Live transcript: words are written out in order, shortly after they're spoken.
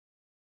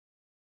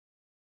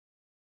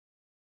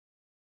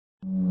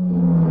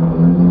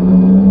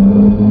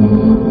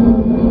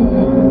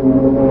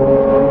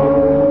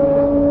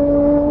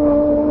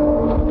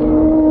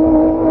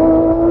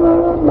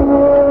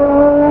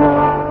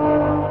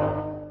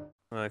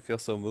I feel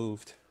so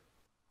moved.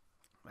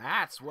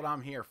 That's what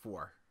I'm here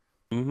for.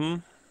 Mm-hmm.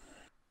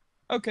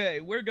 Okay,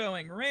 we're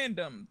going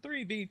random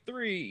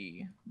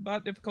 3v3.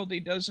 Bot difficulty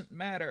doesn't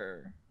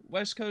matter.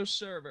 West Coast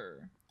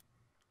server.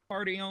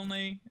 Party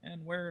only,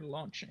 and we're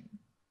launching.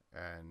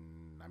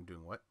 And I'm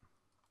doing what?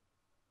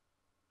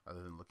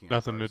 Other than looking at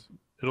Nothing.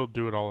 It'll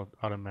do it all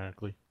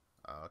automatically.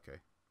 Oh, okay.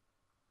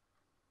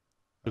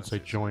 It'd say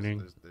joining.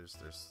 There's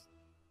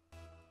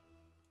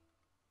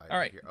All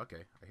right.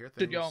 Okay, I hear things.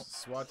 Did y'all?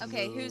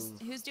 Okay,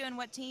 who's doing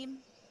what team?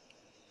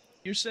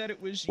 You said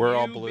it was We're you,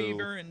 all blue.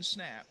 Beaver, and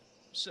Snap.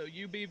 So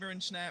you, Beaver,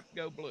 and Snap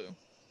go blue.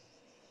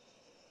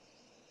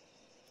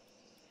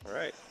 All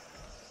right.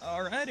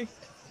 Alrighty.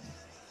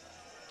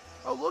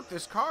 Oh, look,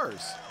 there's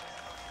cars.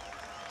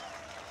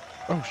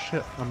 Oh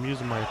shit! I'm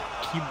using my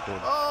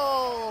keyboard.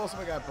 Oh,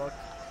 somebody got booked.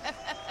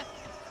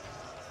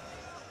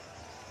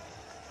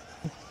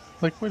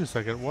 Like, wait a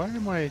second. Why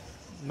am I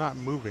not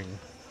moving?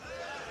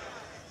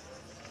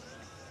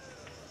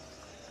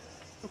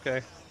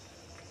 Okay.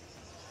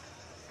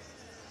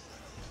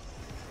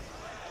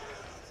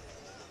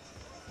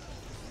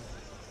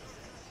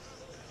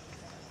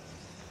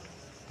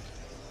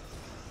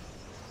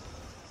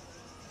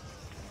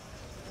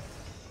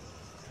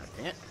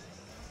 I can't.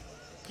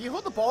 Can you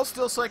hold the ball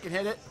still so I can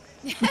hit it?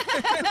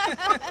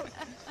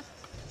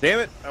 Damn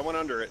it! I went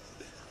under it.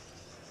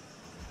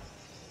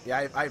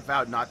 Yeah, I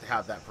vowed not to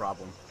have that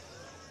problem.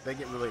 They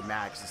get really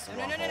mad 'cause it's the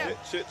wrong hole.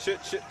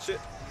 Shit.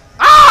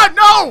 Ah,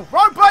 no!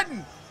 Wrong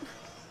button!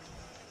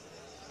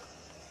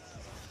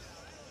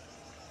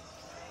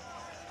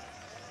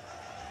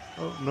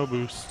 Oh, no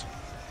boost.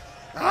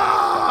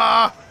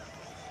 Ah!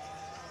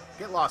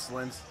 Get lost,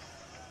 Linz.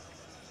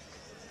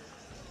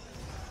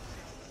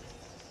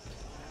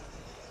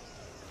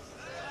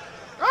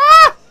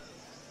 Ah!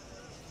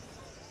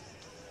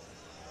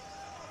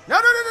 No!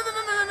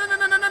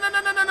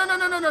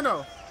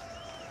 No!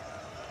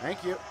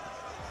 Thank you.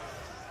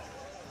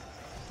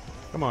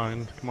 Come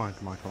on.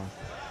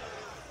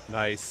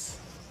 Nice.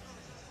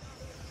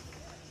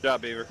 Good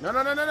job, Beaver.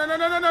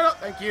 No.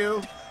 Thank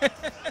you.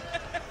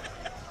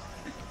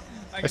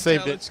 I can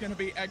saved tell it. it's going to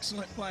be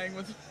excellent playing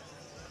with.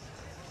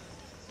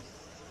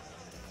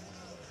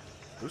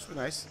 Boost would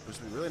be nice.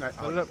 Boost would be really nice.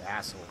 Oh, Put it you up.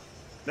 asshole.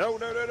 No.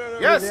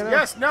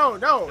 Yes, no,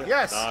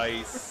 yes.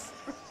 Nice.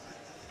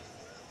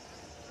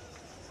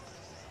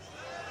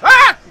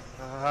 Ah!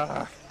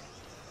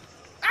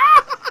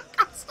 Ah,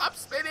 Stop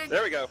spinning.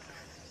 there we go.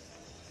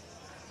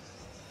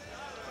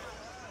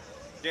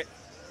 Yeah.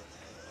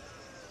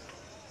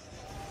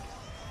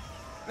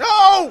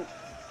 No!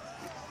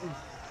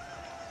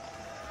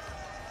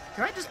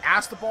 Can I just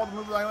ask the ball to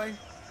move my way?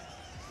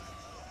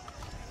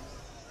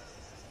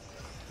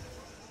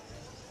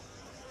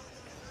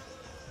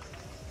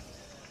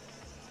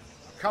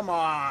 Come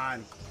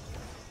on.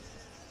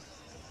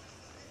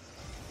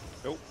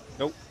 Nope.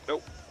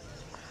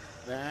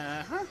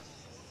 Uh-huh.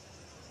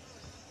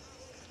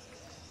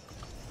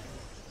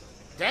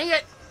 Dang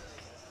it!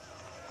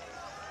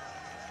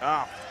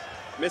 Ah,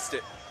 missed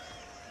it.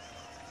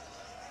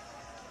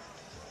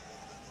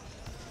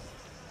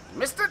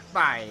 Missed it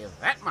by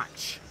that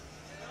much.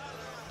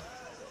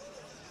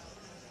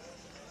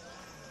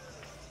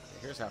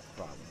 Okay, here's half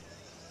the problem.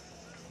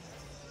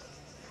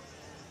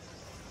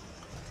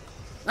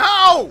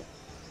 No!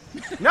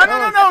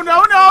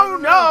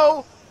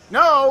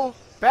 No!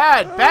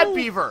 Bad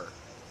beaver.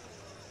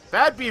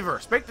 Bad beaver.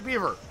 Spank the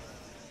beaver.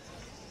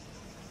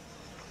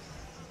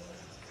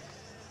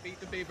 Beat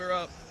the Beaver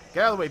up.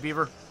 Get out of the way,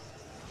 beaver.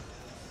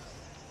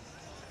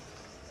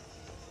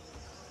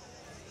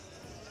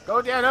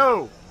 Go,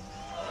 Dano.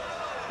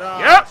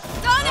 Yep.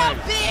 Son of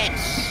a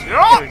bitch!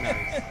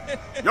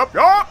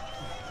 Yup.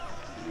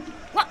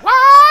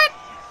 What?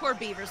 Poor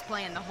Beaver's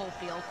playing the whole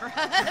field for us.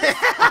 I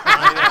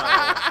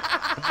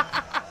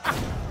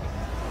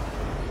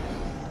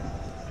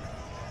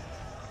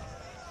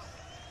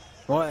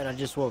What? I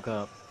just woke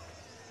up.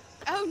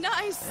 Oh,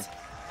 nice.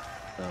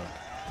 So.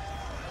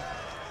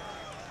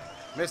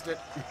 Missed it.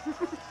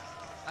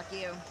 Fuck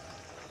you.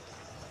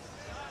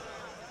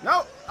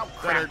 No. Oh,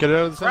 crap. Get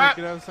out of the center. Crap.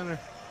 Get out of the center. know.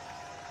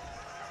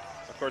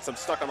 Of course, I'm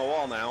stuck on the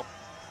wall now.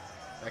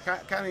 I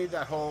kind of need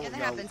that whole Yeah, that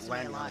happens to me a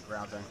landing on lot. the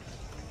ground thing.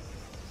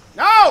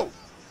 No!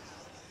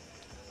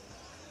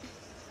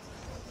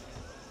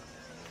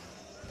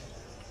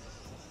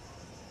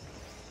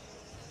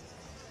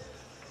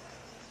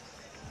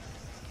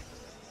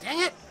 Dang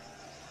it!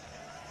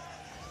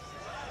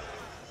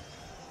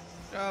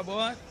 Job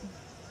what?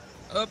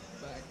 Up,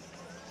 back.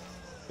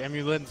 Damn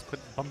you, Linz.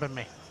 Quit bumping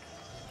me.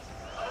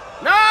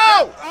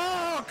 No!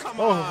 Oh, come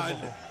Oh. on!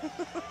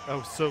 I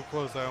was so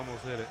close, I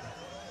almost hit it.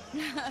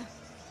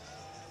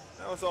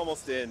 That was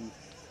almost in.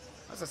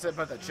 As I said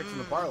about that chick from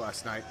the bar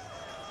last night.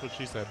 That's what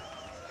she said.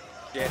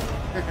 Yeah.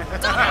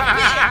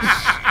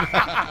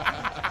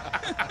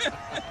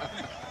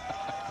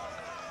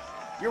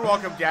 You're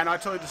welcome, Dan. I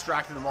totally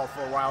distracted them all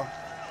for a while.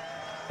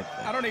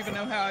 I don't even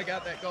know how I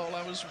got that goal.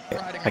 I was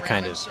riding I around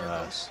kind in of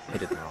circles.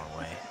 hit it the wrong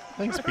way.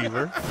 Thanks,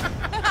 Beaver.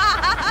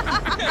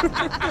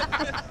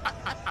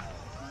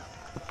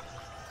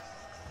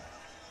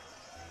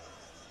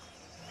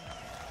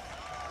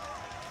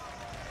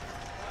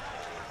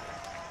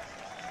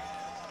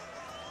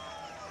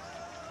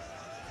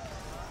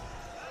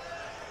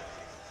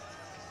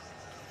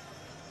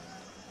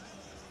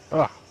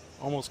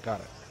 Almost got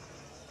it.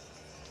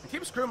 I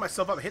keep screwing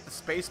myself up. I hit the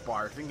space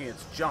bar thinking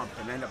it's jump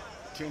and end up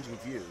changing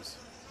views.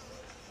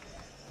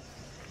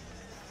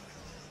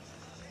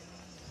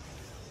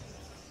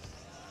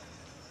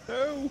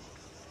 No.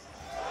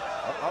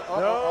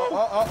 Oh!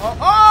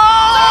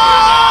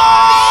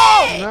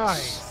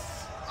 Nice.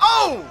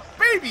 Oh,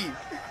 baby!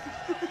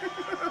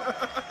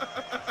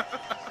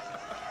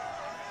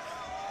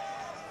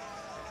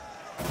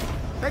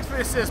 Thanks for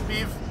the assist,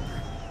 Beeve.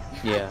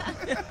 Yeah.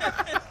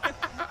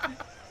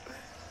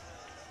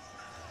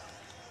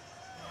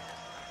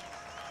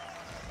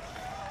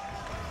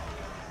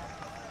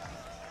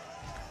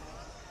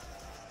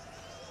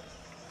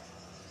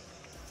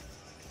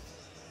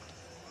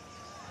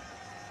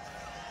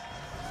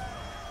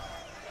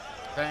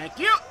 Thank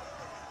you.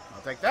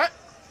 I'll take that.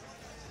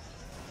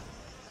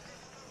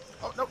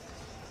 Oh, no.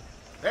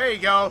 There you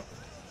go.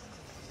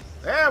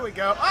 There we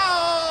go.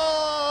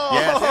 Oh!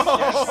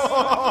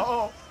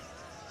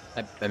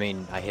 Yes, I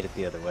mean, I hit it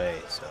the other way,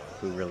 so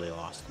who really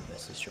lost in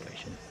this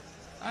situation?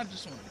 I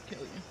just wanted to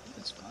kill you.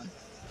 It's fine.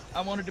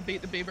 I wanted to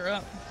beat the beaver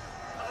up.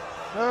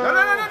 No, no,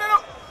 no, no, no, no.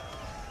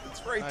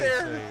 It's right I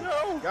there. see.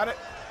 No. Got it.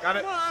 Got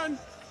it. Come on.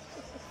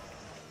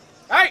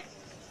 Hey!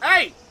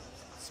 Hey!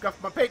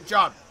 Scuffed my paint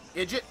job,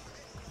 idiot.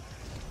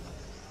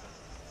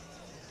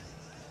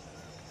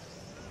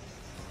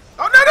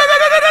 Oh, no, no, no,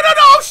 no, no, no, no,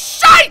 no! Oh,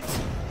 shite!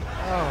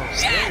 Oh,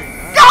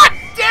 yes. God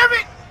damn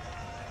it!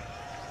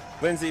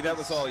 Lindsay, that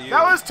was all you.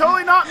 That was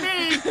totally not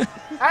me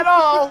at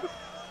all.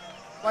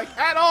 Like,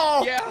 at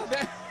all. Yeah,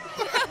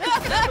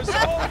 that was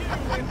all you,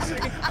 Lindsay.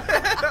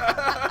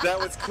 That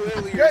was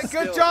clearly your Good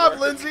skill job,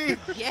 working. Lindsay.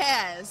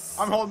 Yes.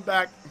 I'm holding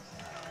back.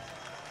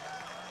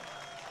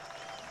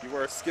 You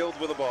were skilled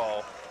with a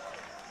ball.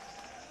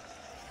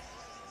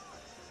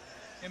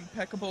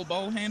 Impeccable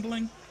ball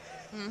handling.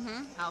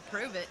 Mm-hmm. I'll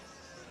prove it.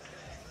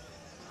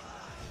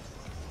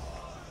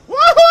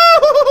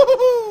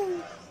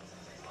 Woohoo!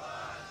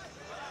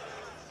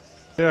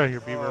 Get out of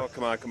here, Beaver. Oh,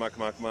 come on, come on,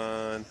 come on, come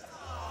on.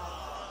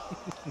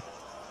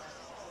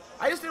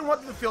 I just didn't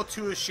want them to feel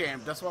too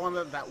ashamed. That's why I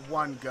wanted that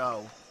one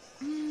go.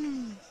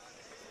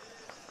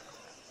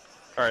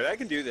 All right, I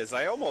can do this.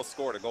 I almost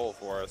scored a goal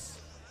for us.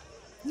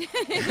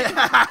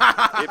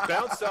 It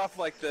bounced off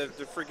like the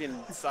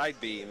freaking side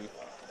beam.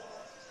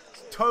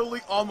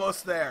 Totally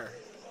almost there.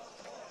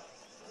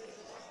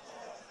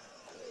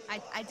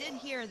 I did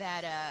hear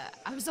that.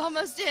 I was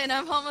almost in.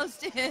 I'm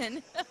almost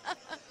in.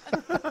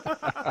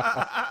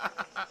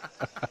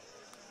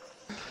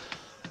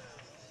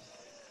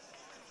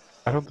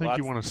 I don't think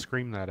you Lots- want to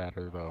scream that at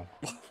her, though.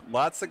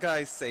 Lots of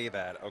guys say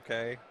that,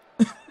 okay?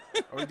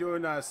 Are we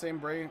doing same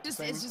brain? It's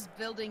just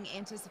building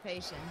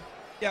anticipation.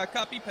 Yeah,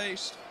 copy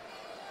paste.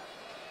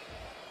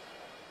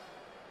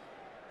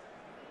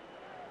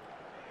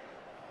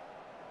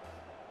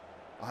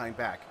 I'll hang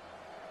back.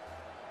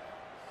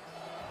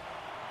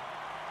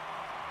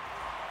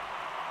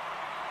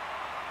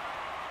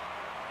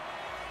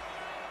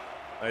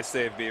 Nice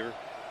save, Beaver.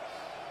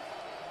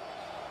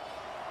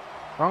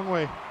 Wrong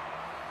way.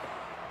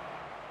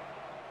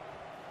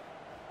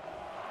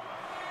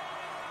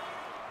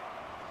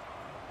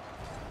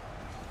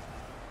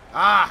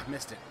 Ah,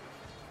 missed it.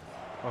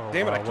 Oh,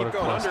 Damn it, I wow, keep what a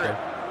going under cluster. it.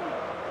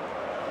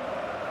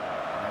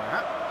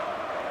 Yeah.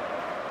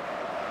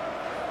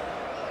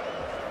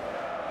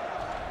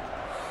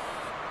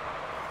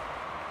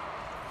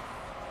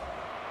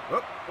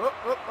 Whoop, whoop,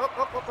 whoop, whoop,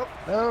 whoop, whoop, whoop.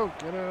 No,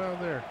 get it out of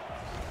there.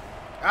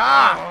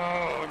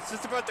 Ah! Oh, it's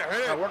just about to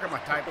hit I it. work on my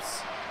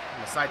types.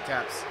 My side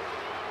taps.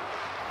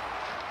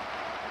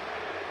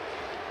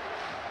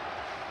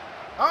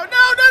 Oh,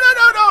 no, no, no,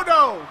 no, no,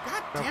 no!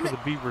 God Now damn for it.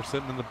 the Beaver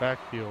sitting in the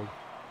backfield.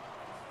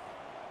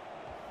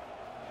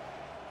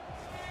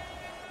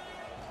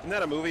 Isn't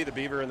that a movie, The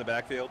Beaver in the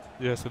Backfield?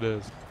 Yes, it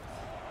is.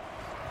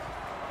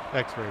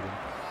 X-rated.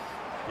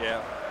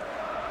 Yeah.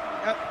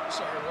 Yep,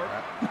 sorry, Warp.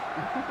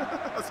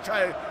 Let's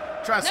try to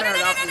No, no, center no, it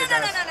no, out no, for no, you no,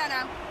 guys. no, no,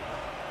 no.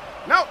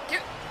 No,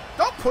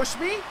 don't push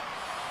me.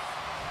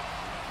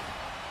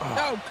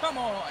 Oh, come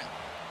on.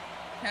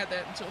 Had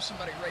that until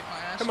somebody raped my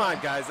ass. Come on,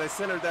 guys. I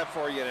centered that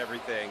for you and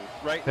everything.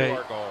 Right Hey. to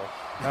our goal.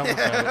 I almost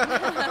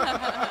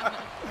had it.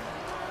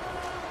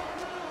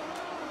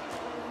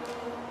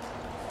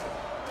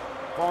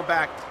 Fall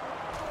back.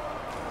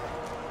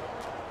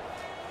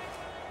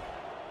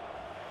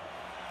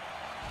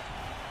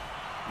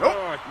 Nope.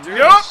 Oh, dude.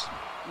 Nope.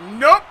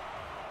 Nope.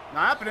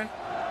 Not happening.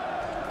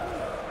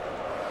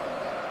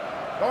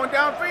 Going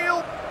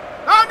downfield.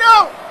 Oh,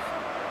 no.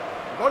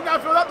 Going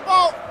downfield without the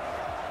ball.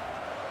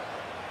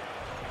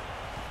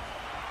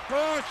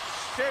 Oh,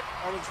 shit.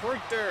 I was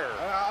right there.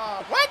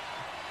 What?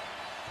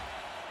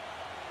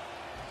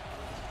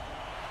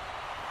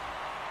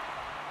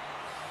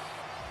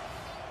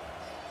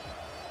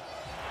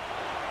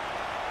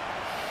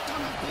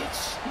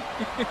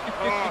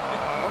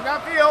 Going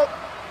downfield.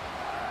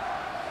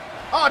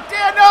 Oh,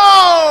 damn,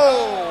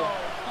 no.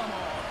 Come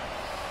on.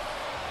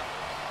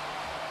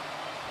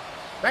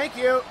 Thank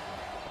you.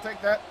 I'll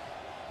take that.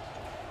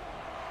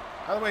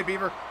 Out of the way,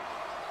 Beaver.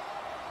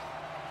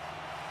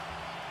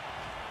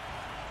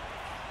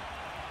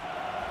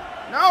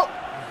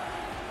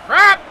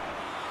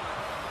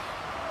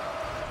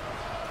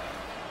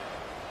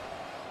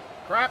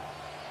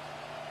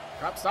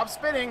 Stop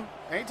spinning.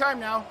 Anytime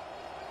now.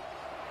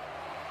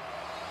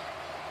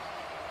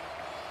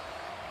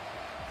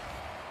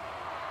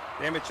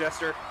 Damn it,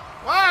 Jester.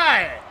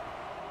 Why?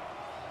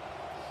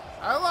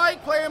 I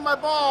like playing my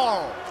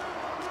ball.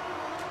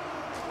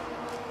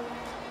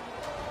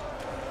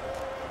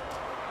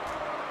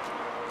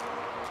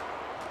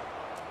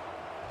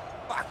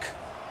 Fuck.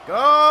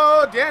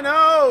 Go,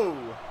 Dano.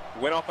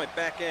 Went off my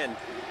back end.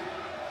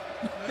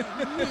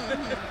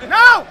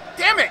 No!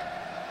 Damn it!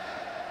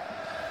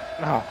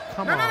 Oh,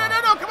 come No, on. no, no,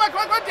 no, no! Come on, come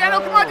on, come on, Dano!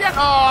 Come on, Dano!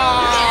 Oh!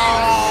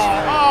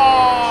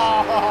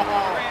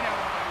 Oh! Ran out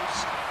of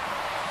boost.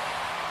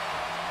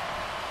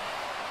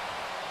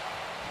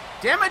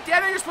 Damn it,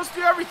 Dano! You're supposed to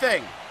do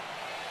everything.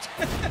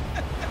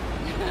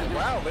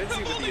 Wow, Lindsay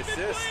I've with only the been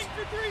assist. playing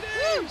for 3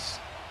 days.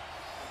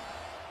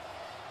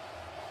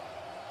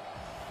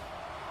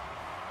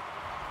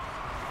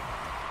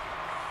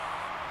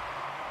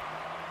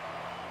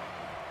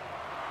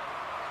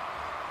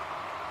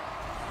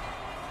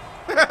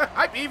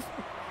 Hi, Beef.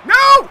 No!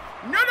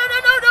 No, no, no,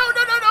 no, no,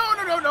 no, no, no,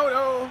 no, no, no,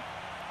 no.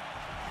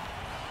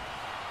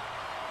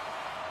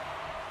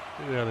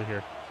 Get out of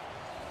here.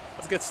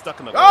 Let's get stuck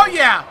in the Oh, goal.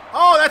 yeah.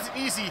 Oh, that's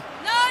easy.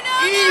 No,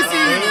 no,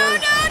 Easy. no,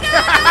 no, no,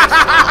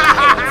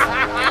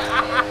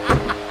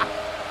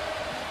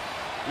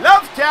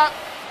 Love tap.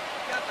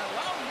 Got the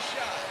long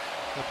shot.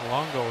 That's a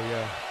long goal,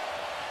 yeah.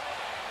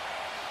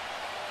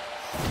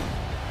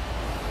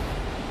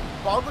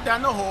 Ball go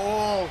down the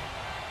hole.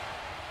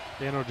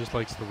 Dano just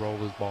likes to roll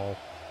his ball.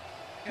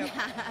 Yep.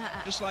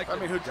 Just like I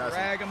mean, who to doesn't?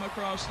 drag him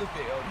across the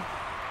field.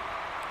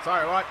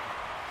 Sorry, what?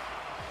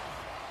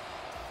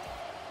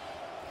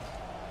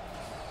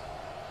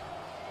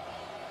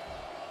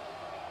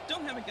 Still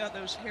haven't got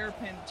those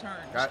hairpin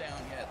turns Got- down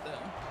yet, though.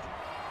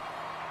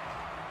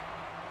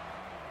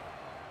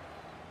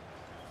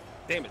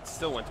 Damn it,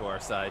 still went to our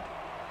side.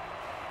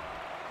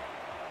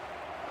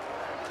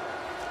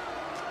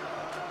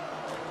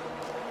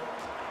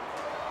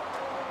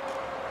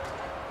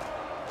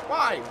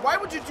 Why? Why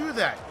would you do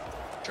that?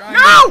 Trying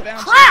No! to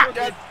bounce Crap! over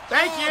the-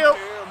 Thank Oh, you.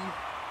 damn.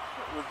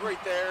 It was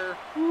right there.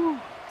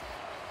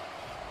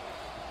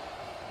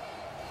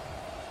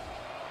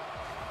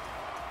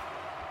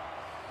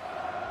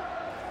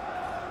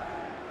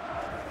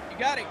 You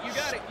got it, you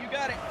got it, you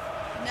got it.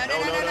 no, no,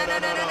 no, no, no, no,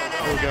 no, no, no,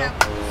 There no, we no, go.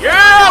 no.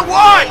 Yeah,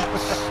 what?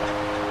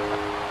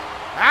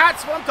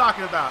 That's what I'm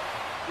talking about.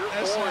 You're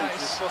That's orange. nice.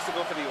 You're supposed to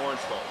go for the orange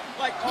goal.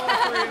 Like all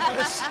 3 of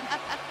us. I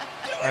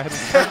had Do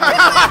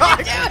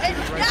it.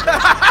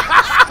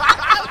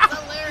 That was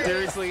hilarious.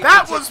 Seriously,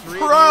 That it took was 3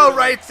 pro of you to,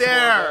 right score a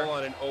there. goal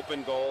on an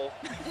open goal.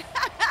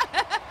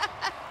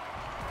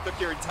 Took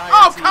your entire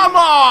Oh, team. come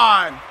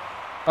on.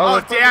 Oh,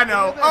 let's put it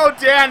Dano. in there. Oh,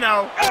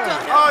 Dano.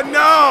 Oh,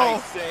 no.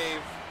 Nice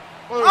save.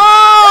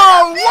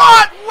 Oh,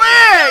 what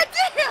win?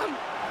 Damn.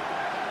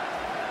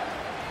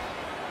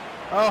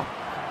 Oh,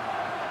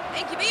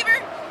 Thank you, Beaver.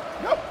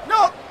 Nope,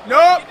 nope,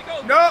 nope, Get the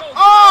goal, nope. get the goal,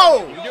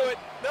 Oh, You do it.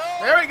 No.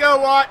 there we go,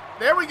 Watt.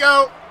 There we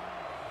go.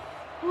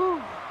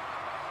 no,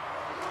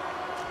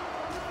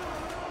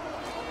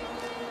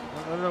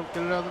 no, no,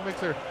 get it out of the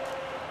mixer.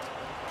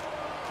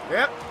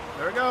 Yep,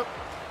 there we go.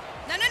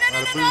 No, no, no, no,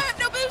 Not a no, no, I boost. have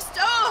no boost.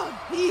 Oh,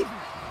 Beaver.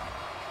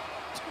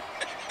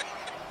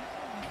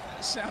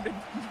 That sounded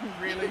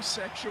really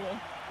sexual.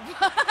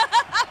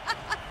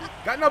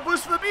 Got no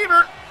boost for the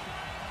Beaver.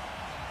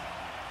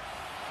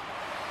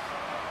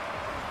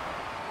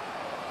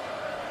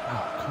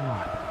 Oh, come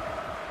on.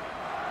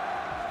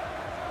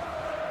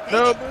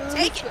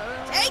 Take it.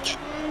 Take it.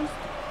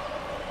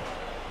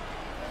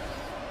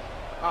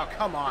 Oh,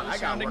 come on. I got to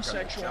Sounding work on the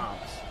sexual.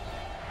 jumps.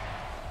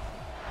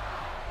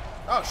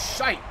 Oh,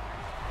 shite.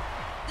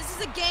 This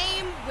is a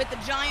game with a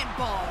giant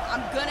ball.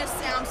 I'm gonna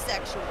sound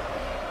sexual.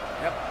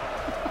 Yep.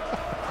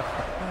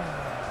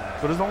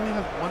 But it only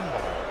has one ball.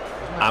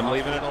 Isn't that I'm awesome?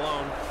 leaving it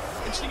alone.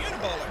 It's the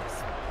Unibowler.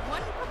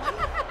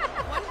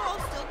 One ball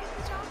still gets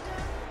the job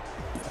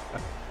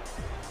done.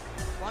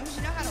 As long as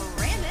you know how to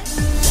ram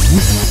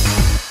it.